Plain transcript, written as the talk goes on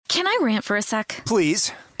Can I rant for a sec?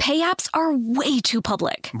 Please. Pay apps are way too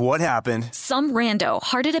public. What happened? Some rando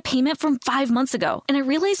hearted a payment from 5 months ago, and I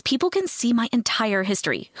realized people can see my entire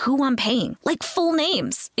history, who I'm paying, like full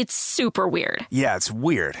names. It's super weird. Yeah, it's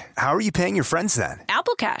weird. How are you paying your friends then?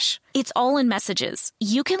 Apple Cash. It's all in messages.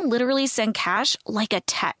 You can literally send cash like a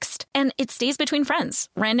text, and it stays between friends.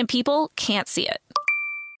 Random people can't see it.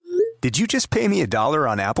 Did you just pay me $1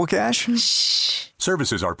 on Apple Cash? Shh.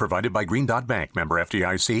 Services are provided by Green Dot Bank. Member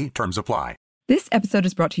FDIC. Terms apply. This episode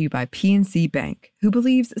is brought to you by PNC Bank, who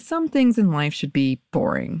believes some things in life should be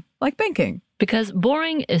boring, like banking. Because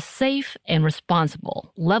boring is safe and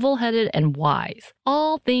responsible, level-headed and wise.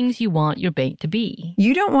 All things you want your bank to be.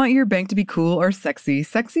 You don't want your bank to be cool or sexy.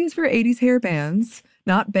 Sexy is for 80s hair bands,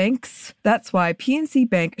 not banks. That's why PNC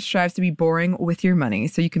Bank strives to be boring with your money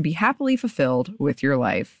so you can be happily fulfilled with your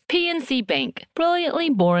life. PNC Bank,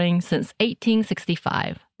 brilliantly boring since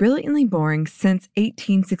 1865. Brilliantly Boring Since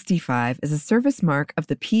 1865 is a service mark of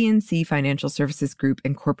the PNC Financial Services Group,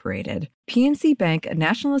 Incorporated. PNC Bank, a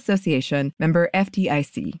National Association, member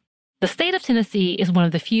FDIC. The state of Tennessee is one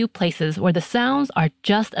of the few places where the sounds are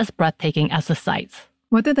just as breathtaking as the sights.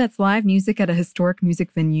 Whether that's live music at a historic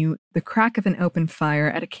music venue, the crack of an open fire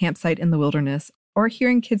at a campsite in the wilderness, or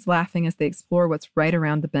hearing kids laughing as they explore what's right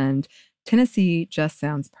around the bend, Tennessee just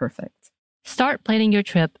sounds perfect. Start planning your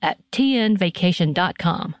trip at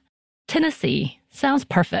tnvacation.com. Tennessee sounds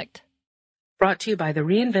perfect. Brought to you by the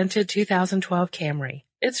reinvented 2012 Camry.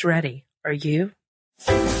 It's ready. Are you?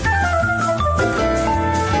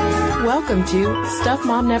 Welcome to Stuff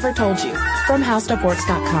Mom Never Told You from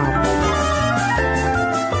HowStuffWorks.com.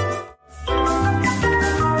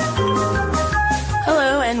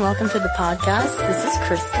 Hello and welcome to the podcast. This is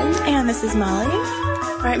Kristen. And this is Molly.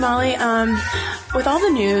 All right, Molly, with all the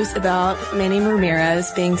news about Manny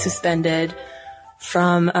Ramirez being suspended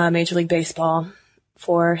from Major League Baseball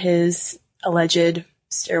for his alleged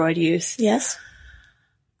steroid use. Yes.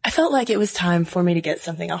 I felt like it was time for me to get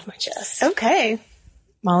something off my chest. Okay.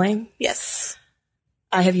 Molly? Yes.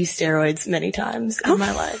 I have used steroids many times in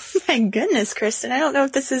my life. My goodness, Kristen. I don't know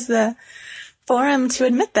if this is the forum to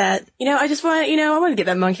admit that. I just want, I want to get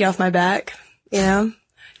that monkey off my back,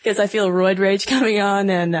 because I feel roid rage coming on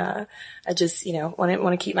and, I just, want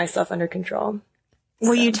to keep myself under control.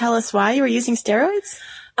 Will you tell us why you were using steroids?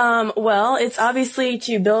 Well, it's obviously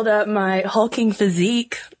to build up my hulking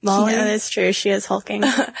physique, Molly. Yeah, that's true. She is hulking.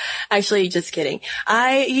 Actually, just kidding.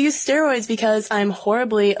 I use steroids because I'm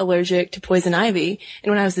horribly allergic to poison ivy.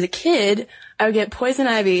 And when I was a kid, I would get poison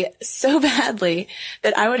ivy so badly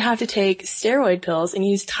that I would have to take steroid pills and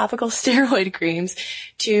use topical steroid creams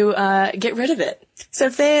to get rid of it. So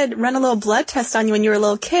if they had run a little blood test on you when you were a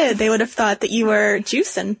little kid, they would have thought that you were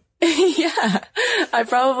juicing. Yeah, I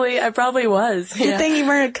probably was. Good thing you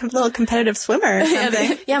weren't a little competitive swimmer or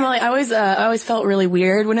something. Yeah, Molly, I always felt really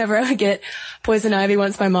weird whenever I would get poison ivy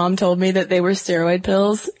once my mom told me that they were steroid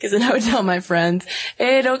pills, because then I would tell my friends,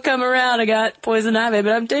 hey, don't come around, I got poison ivy,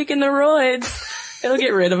 but I'm taking the roids. It'll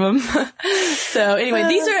get rid of them. So anyway,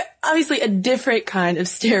 these are obviously a different kind of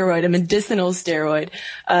steroid, a medicinal steroid,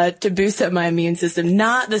 to boost up my immune system.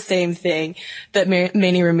 Not the same thing that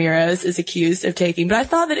Manny Ramirez is accused of taking. But I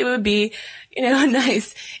thought that it would be, a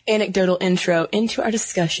nice anecdotal intro into our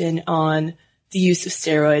discussion on the use of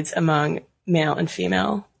steroids among male and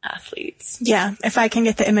female athletes. Yeah, if I can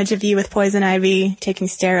get the image of you with poison ivy taking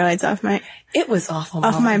steroids off it was awful,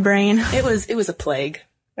 Mom. off my brain. It was a plague.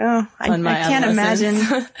 Oh, I can't imagine.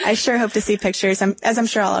 I sure hope to see pictures, as I'm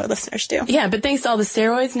sure all our listeners do. Yeah, but thanks to all the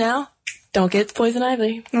steroids now, don't get poison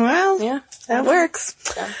ivy. Well, yeah, that works.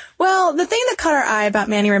 Yeah. Well, the thing that caught our eye about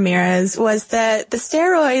Manny Ramirez was that the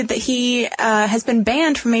steroid that he has been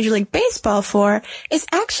banned from Major League Baseball for is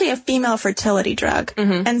actually a female fertility drug.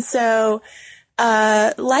 Mm-hmm. And so,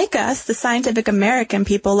 like us, the Scientific American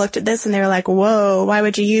people looked at this and they were like, whoa, why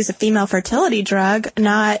would you use a female fertility drug?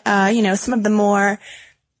 Not, some of the more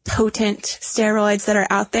potent steroids that are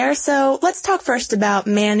out there. So let's talk first about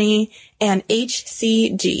Manny and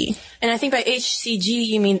HCG. And I think by HCG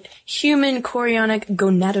you mean human chorionic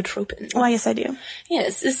gonadotropin. Why, yes, I do.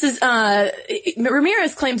 Yes, this is,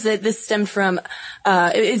 Ramirez claims that this stemmed from,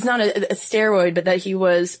 it's not a steroid, but that he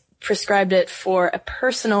was prescribed it for a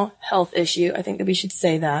personal health issue. I think that we should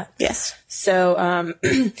say that. Yes. So,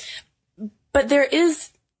 but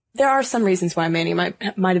there are some reasons why Manny might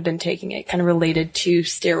have been taking it, kind of related to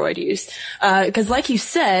steroid use. Because like you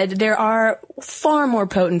said, there are far more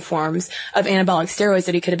potent forms of anabolic steroids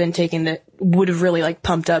that he could have been taking that would have really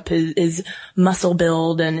pumped up his muscle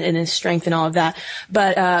build and his strength and all of that.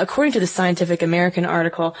 But, according to the Scientific American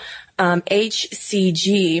article,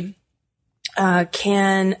 HCG,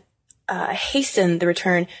 can hasten the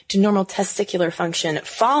return to normal testicular function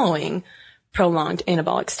following prolonged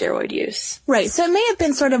anabolic steroid use. Right. So it may have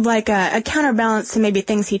been sort of like a counterbalance to maybe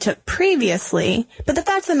things he took previously, but the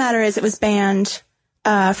fact of the matter is it was banned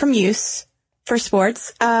from use for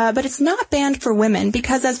sports, but it's not banned for women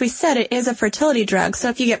because, as we said, it is a fertility drug. So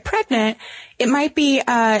if you get pregnant, it might be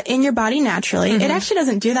in your body naturally. It actually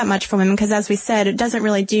doesn't do that much for women because, as we said, it doesn't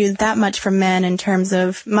really do that much for men in terms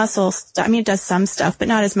of muscle stuff. I mean, it does some stuff, but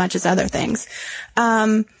not as much as other things.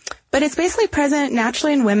 But it's basically present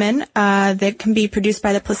naturally in women that can be produced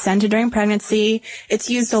by the placenta during pregnancy. It's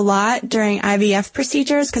used a lot during IVF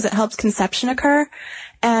procedures because it helps conception occur.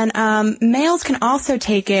 And males can also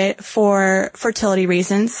take it for fertility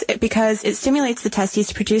reasons because it stimulates the testes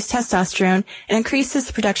to produce testosterone and increases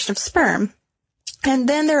the production of sperm. And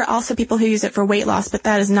then there are also people who use it for weight loss, but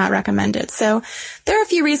that is not recommended. So there are a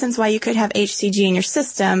few reasons why you could have HCG in your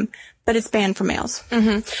system, but it's banned for males.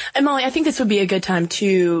 And Molly, I think this would be a good time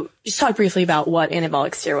to just talk briefly about what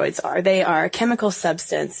anabolic steroids are. They are a chemical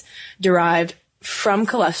substance derived from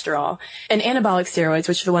cholesterol, and anabolic steroids,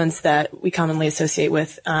 which are the ones that we commonly associate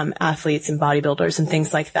with athletes and bodybuilders and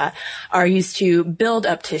things like that, are used to build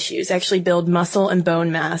up tissues, actually build muscle and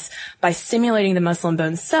bone mass by stimulating the muscle and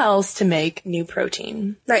bone cells to make new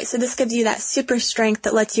protein. Right, so this gives you that super strength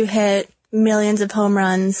that lets you hit millions of home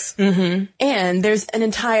runs. And there's an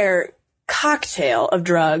entire cocktail of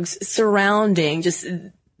drugs surrounding just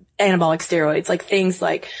anabolic steroids, like things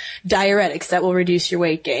like diuretics that will reduce your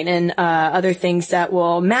weight gain and other things that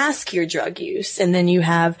will mask your drug use. And then you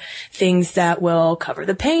have things that will cover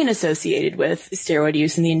the pain associated with steroid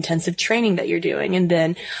use and the intensive training that you're doing. And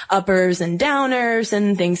then uppers and downers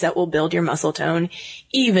and things that will build your muscle tone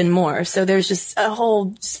even more. So there's just a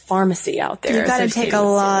whole pharmacy out there. You've got to take a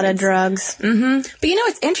lot of drugs. But you know,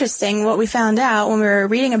 it's interesting. What we found out when we were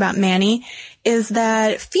reading about Manny is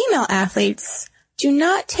that female athletes do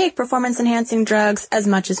not take performance-enhancing drugs as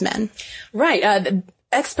much as men. Right.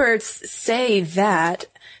 Experts say that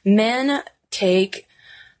men take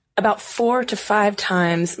about 4 to 5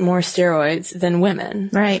 times more steroids than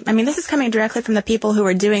women. Right. I mean, this is coming directly from the people who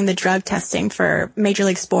are doing the drug testing for major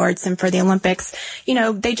league sports and for the Olympics. You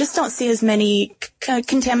know, they just don't see as many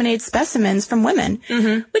contaminated specimens from women,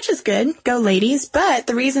 which is good. Go ladies. But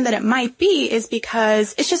the reason that it might be is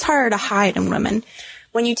because it's just harder to hide in women.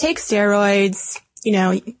 When you take steroids, you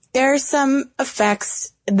know, there are some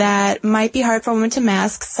effects that might be hard for women to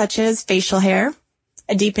mask, such as facial hair,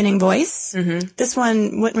 a deepening voice. This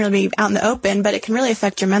one wouldn't really be out in the open, but it can really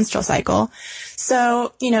affect your menstrual cycle.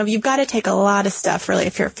 So, you know, you've got to take a lot of stuff, really,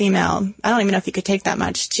 if you're a female. I don't even know if you could take that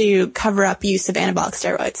much to cover up use of anabolic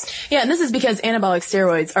steroids. Yeah, and this is because anabolic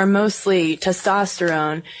steroids are mostly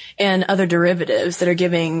testosterone and other derivatives that are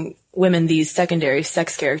giving women these secondary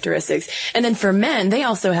sex characteristics. And then for men, they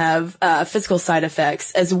also have physical side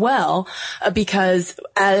effects as well, because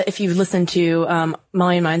if you've listened to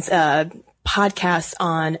Molly and mine's podcast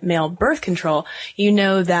on male birth control, you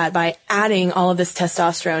know that by adding all of this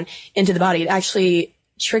testosterone into the body, it actually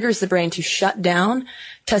triggers the brain to shut down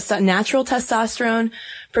natural testosterone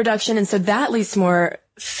production. And so that leads to more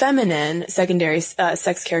feminine secondary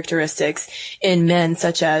sex characteristics in men,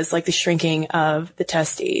 such as like the shrinking of the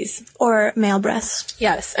testes. Or male breasts.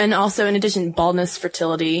 Yes. And also, in addition, baldness,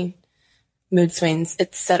 fertility, mood swings,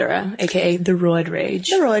 etc., aka the roid rage.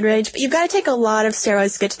 The roid rage. But you've got to take a lot of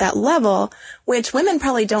steroids to get to that level, which women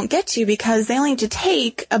probably don't get to because they only need to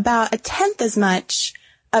take about 1/10 as much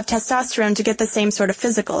of testosterone to get the same sort of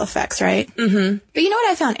physical effects, right? But you know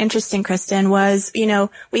what I found interesting, Kristen, was, you know,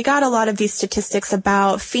 we got a lot of these statistics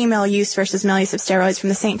about female use versus male use of steroids from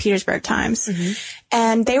the St. Petersburg Times.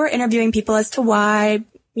 And they were interviewing people as to why,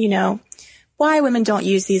 you know, why women don't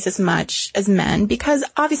use these as much as men, because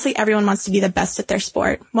obviously everyone wants to be the best at their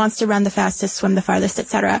sport, wants to run the fastest, swim the farthest,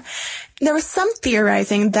 etc. There was some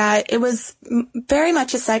theorizing that it was very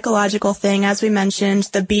much a psychological thing, as we mentioned,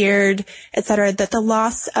 the beard, etc., that the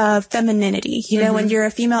loss of femininity. You know, when you're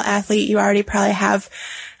a female athlete, you already probably have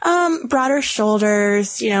broader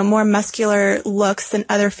shoulders, you know, more muscular looks than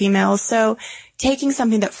other females. So taking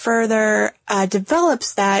something that further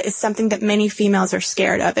develops that is something that many females are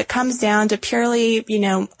scared of. It comes down to purely, you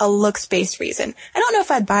know, a looks-based reason. I don't know if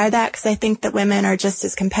I'd buy that because I think that women are just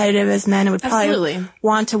as competitive as men and would probably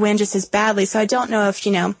want to win just as badly. So I don't know if,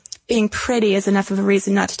 you know, being pretty is enough of a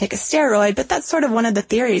reason not to take a steroid, but that's sort of one of the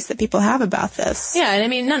theories that people have about this. Yeah, and I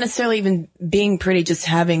mean, not necessarily even being pretty, just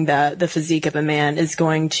having the physique of a man is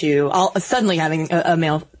going to, suddenly having a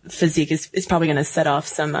male physique is probably going to set off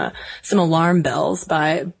some alarm bells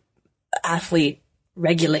by athlete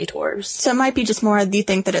regulators. So it might be just more, do you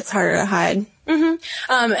think that it's harder to hide?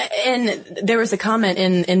 And there was a comment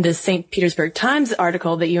in the St. Petersburg Times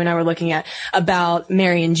article that you and I were looking at about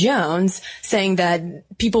Marion Jones, saying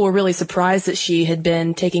that people were really surprised that she had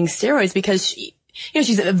been taking steroids because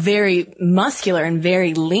she's a very muscular and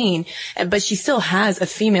very lean, but she still has a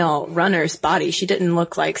female runner's body. She didn't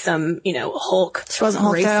look like some, Hulk. She wasn't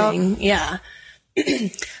hulked out. Yeah.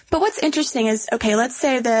 But what's interesting is, okay, let's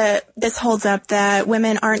say that this holds up, that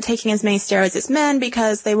women aren't taking as many steroids as men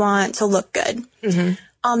because they want to look good.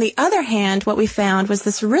 On the other hand, what we found was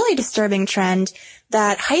this really disturbing trend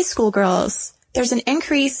that high school girls, there's an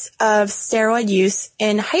increase of steroid use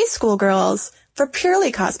in high school girls for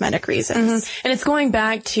purely cosmetic reasons. And it's going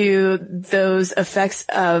back to those effects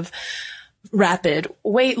of rapid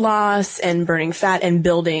weight loss and burning fat and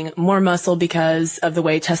building more muscle because of the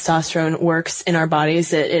way testosterone works in our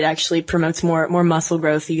bodies. It actually promotes more muscle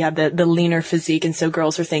growth. You have the leaner physique. And so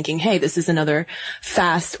girls are thinking, hey, this is another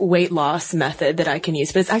fast weight loss method that I can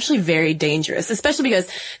use. But it's actually very dangerous, especially because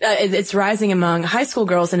it's rising among high school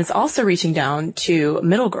girls and it's also reaching down to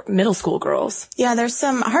middle school girls. Yeah, there's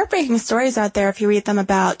some heartbreaking stories out there if you read them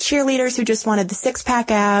about cheerleaders who just wanted the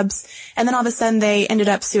six-pack abs and then all of a sudden they ended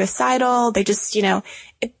up suicidal. They just,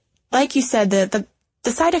 like you said, the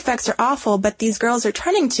side effects are awful, but these girls are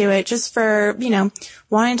turning to it just for,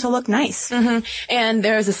 wanting to look nice. And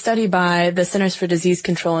there was a study by the Centers for Disease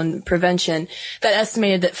Control and Prevention that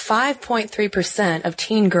estimated that 5.3% of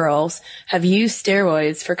teen girls have used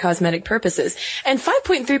steroids for cosmetic purposes. And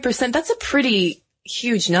 5.3%, that's a pretty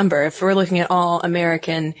huge number if we're looking at all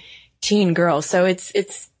American teen girls. So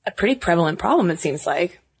it's a pretty prevalent problem, it seems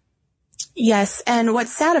like. Yes, and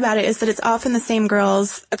what's sad about it is that it's often the same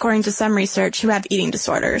girls, according to some research, who have eating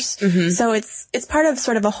disorders. So it's part of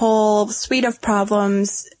sort of a whole suite of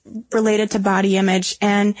problems related to body image,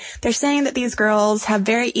 and they're saying that these girls have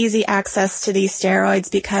very easy access to these steroids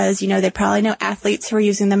because, they probably know athletes who are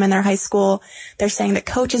using them in their high school. They're saying that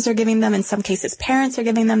coaches are giving them, in some cases parents are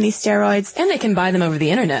giving them these steroids. And they can buy them over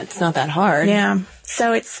the internet. It's not that hard. Yeah.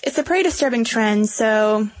 So it's a pretty disturbing trend,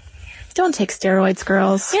 so don't take steroids,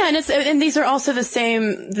 girls. Yeah, and these are also the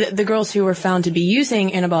same, the girls who were found to be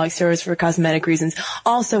using anabolic steroids for cosmetic reasons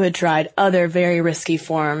also had tried other very risky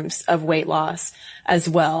forms of weight loss as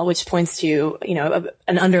well, which points to,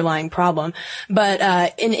 an underlying problem. But,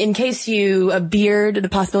 in case the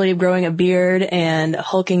possibility of growing a beard and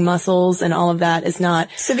hulking muscles and all of that is not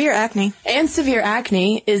severe acne. And severe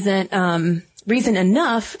acne isn't, reason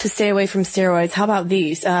enough to stay away from steroids. How about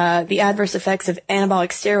these? The adverse effects of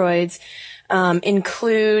anabolic steroids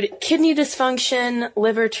include kidney dysfunction,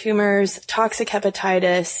 liver tumors, toxic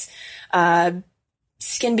hepatitis,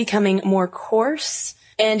 skin becoming more coarse,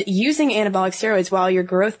 and using anabolic steroids while your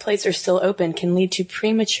growth plates are still open can lead to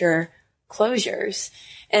premature closures.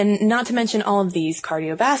 And not to mention all of these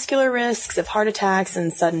cardiovascular risks of heart attacks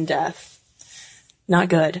and sudden death. Not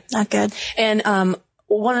good. Not good. And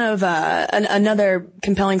one of another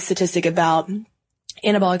compelling statistic about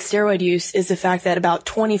anabolic steroid use is the fact that about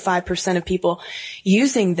 25% of people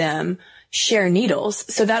using them share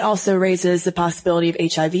needles. So that also raises the possibility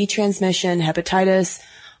of HIV transmission, hepatitis,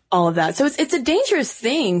 all of that. So it's a dangerous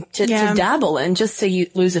thing to dabble in just so you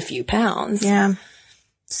lose a few pounds. Yeah.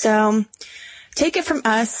 So take it from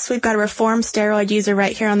us. We've got a reformed steroid user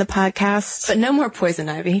right here on the podcast. But no more poison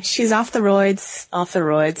ivy. She's off the roids. Off the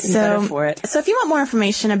roids. And better for it. So if you want more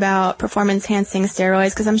information about performance-enhancing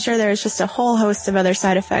steroids, because I'm sure there's just a whole host of other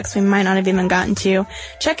side effects we might not have even gotten to,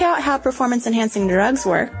 check out how performance-enhancing drugs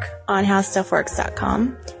work on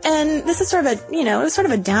howstuffworks.com. And this is sort of it was sort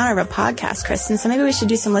of a downer of a podcast, Kristen, so maybe we should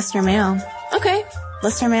do some listener mail. Okay.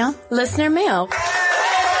 Listener mail? Listener mail.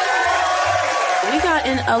 We got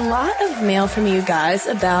in a lot of mail from you guys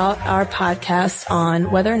about our podcast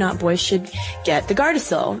on whether or not boys should get the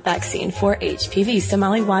Gardasil vaccine for HPV. So,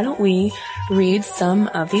 Molly, why don't we read some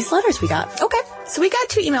of these letters we got? Okay. So we got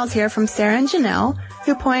 2 emails here from Sarah and Janelle,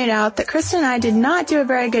 who pointed out that Kristen and I did not do a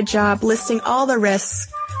very good job listing all the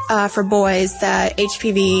risks for boys that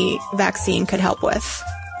HPV vaccine could help with.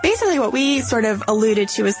 Basically, what we sort of alluded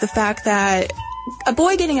to is the fact that a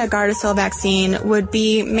boy getting a Gardasil vaccine would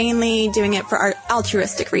be mainly doing it for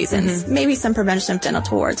altruistic reasons, maybe some prevention of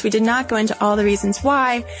genital warts. We did not go into all the reasons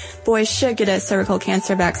why boys should get a cervical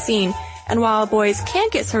cancer vaccine. And while boys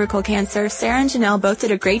can't get cervical cancer, Sarah and Janelle both did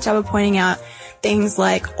a great job of pointing out things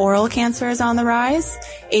like oral cancer is on the rise.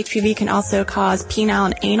 HPV can also cause penile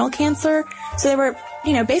and anal cancer. So there were,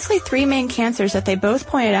 basically 3 main cancers that they both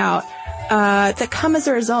pointed out that come as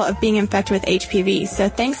a result of being infected with HPV. So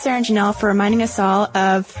thanks, Sarah and Janelle, for reminding us all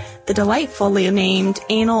of the delightfully named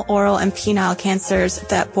anal, oral, and penile cancers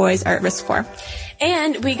that boys are at risk for.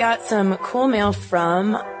 And we got some cool mail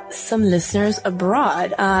from some listeners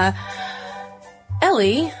abroad.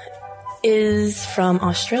 Ellie is from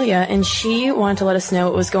Australia, and she wanted to let us know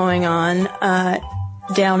what was going on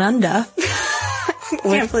down under. I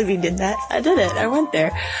can't believe you did that. I did it. I went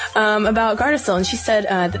there. About Gardasil, and she said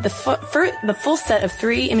that the full set of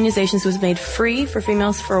 3 immunizations was made free for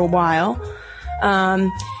females for a while,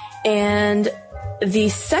 and the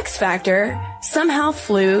sex factor somehow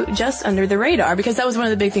flew just under the radar, because that was one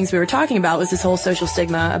of the big things we were talking about, was this whole social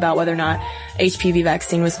stigma about whether or not HPV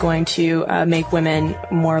vaccine was going to make women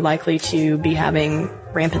more likely to be having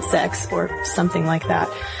rampant sex or something like that.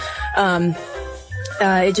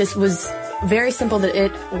 It just was very simple that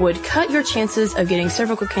it would cut your chances of getting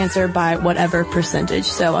cervical cancer by whatever percentage.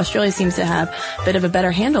 So Australia seems to have a bit of a better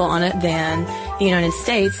handle on it than the United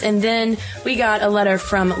States. And then we got a letter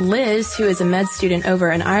from Liz, who is a med student over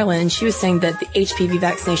in Ireland. She was saying that the HPV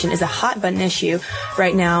vaccination is a hot button issue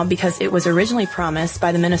right now because it was originally promised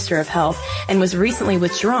by the Minister of Health and was recently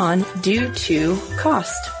withdrawn due to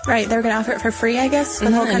cost. Right, they were going to offer it for free, I guess, for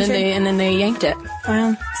the whole country. And then they yanked it.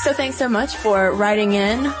 Wow. So thanks so much for writing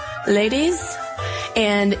in, ladies.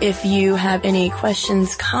 And if you have any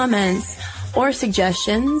questions, comments, or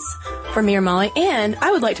suggestions for me or Molly, and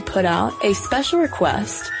I would like to put out a special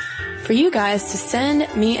request for you guys to send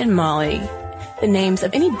me and Molly the names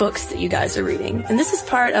of any books that you guys are reading. And this is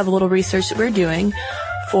part of a little research that we're doing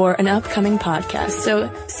for an upcoming podcast. So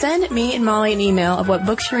send me and Molly an email of what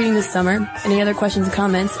books you're reading this summer. Any other questions and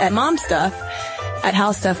comments at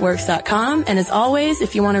momstuff@howstuffworks.com. And as always,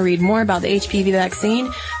 if you want to read more about the HPV vaccine,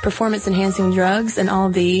 performance-enhancing drugs, and all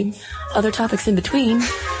of the other topics in between,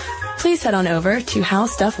 please head on over to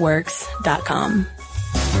howstuffworks.com.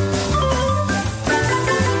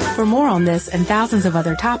 For more on this and thousands of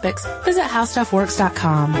other topics, visit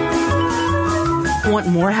howstuffworks.com. Want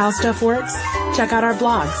more How Stuff Works? Check out our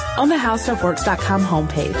blogs on the howstuffworks.com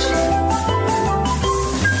homepage.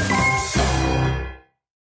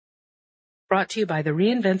 Brought to you by the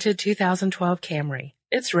reinvented 2012 Camry.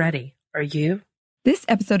 It's ready. Are you? This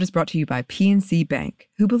episode is brought to you by PNC Bank,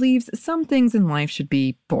 who believes some things in life should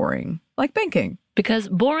be boring, like banking. Because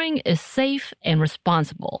boring is safe and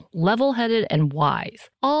responsible, level-headed and wise.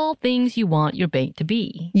 All things you want your bank to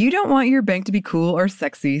be. You don't want your bank to be cool or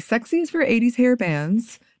sexy. Sexy is for 80s hair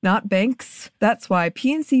bands, not banks. That's why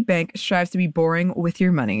PNC Bank strives to be boring with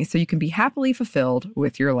your money so you can be happily fulfilled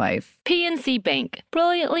with your life. PNC Bank,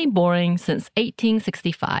 brilliantly boring since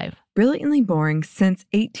 1865. Brilliantly Boring Since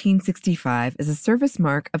 1865 is a service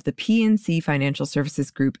mark of the PNC Financial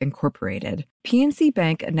Services Group, Incorporated. PNC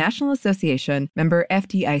Bank, a National Association, member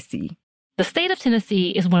FDIC. The state of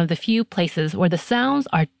Tennessee is one of the few places where the sounds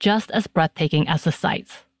are just as breathtaking as the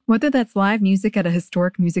sights. Whether that's live music at a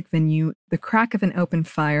historic music venue, the crack of an open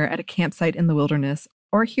fire at a campsite in the wilderness,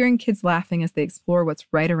 or hearing kids laughing as they explore what's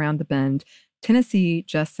right around the bend, Tennessee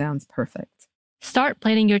just sounds perfect. Start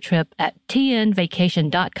planning your trip at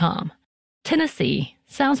tnvacation.com. Tennessee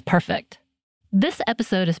sounds perfect. This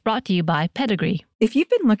episode is brought to you by Pedigree. If you've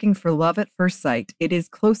been looking for love at first sight, it is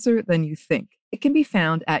closer than you think. It can be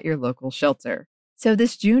found at your local shelter. So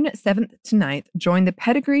this June 7th to 9th, join the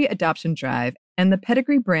Pedigree Adoption Drive, and the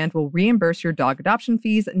Pedigree brand will reimburse your dog adoption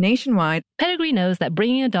fees nationwide. Pedigree knows that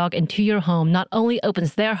bringing a dog into your home not only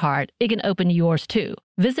opens their heart, it can open yours too.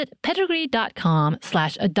 Visit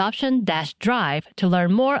pedigree.com/adoption-drive to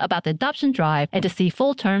learn more about the adoption drive and to see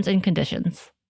full terms and conditions.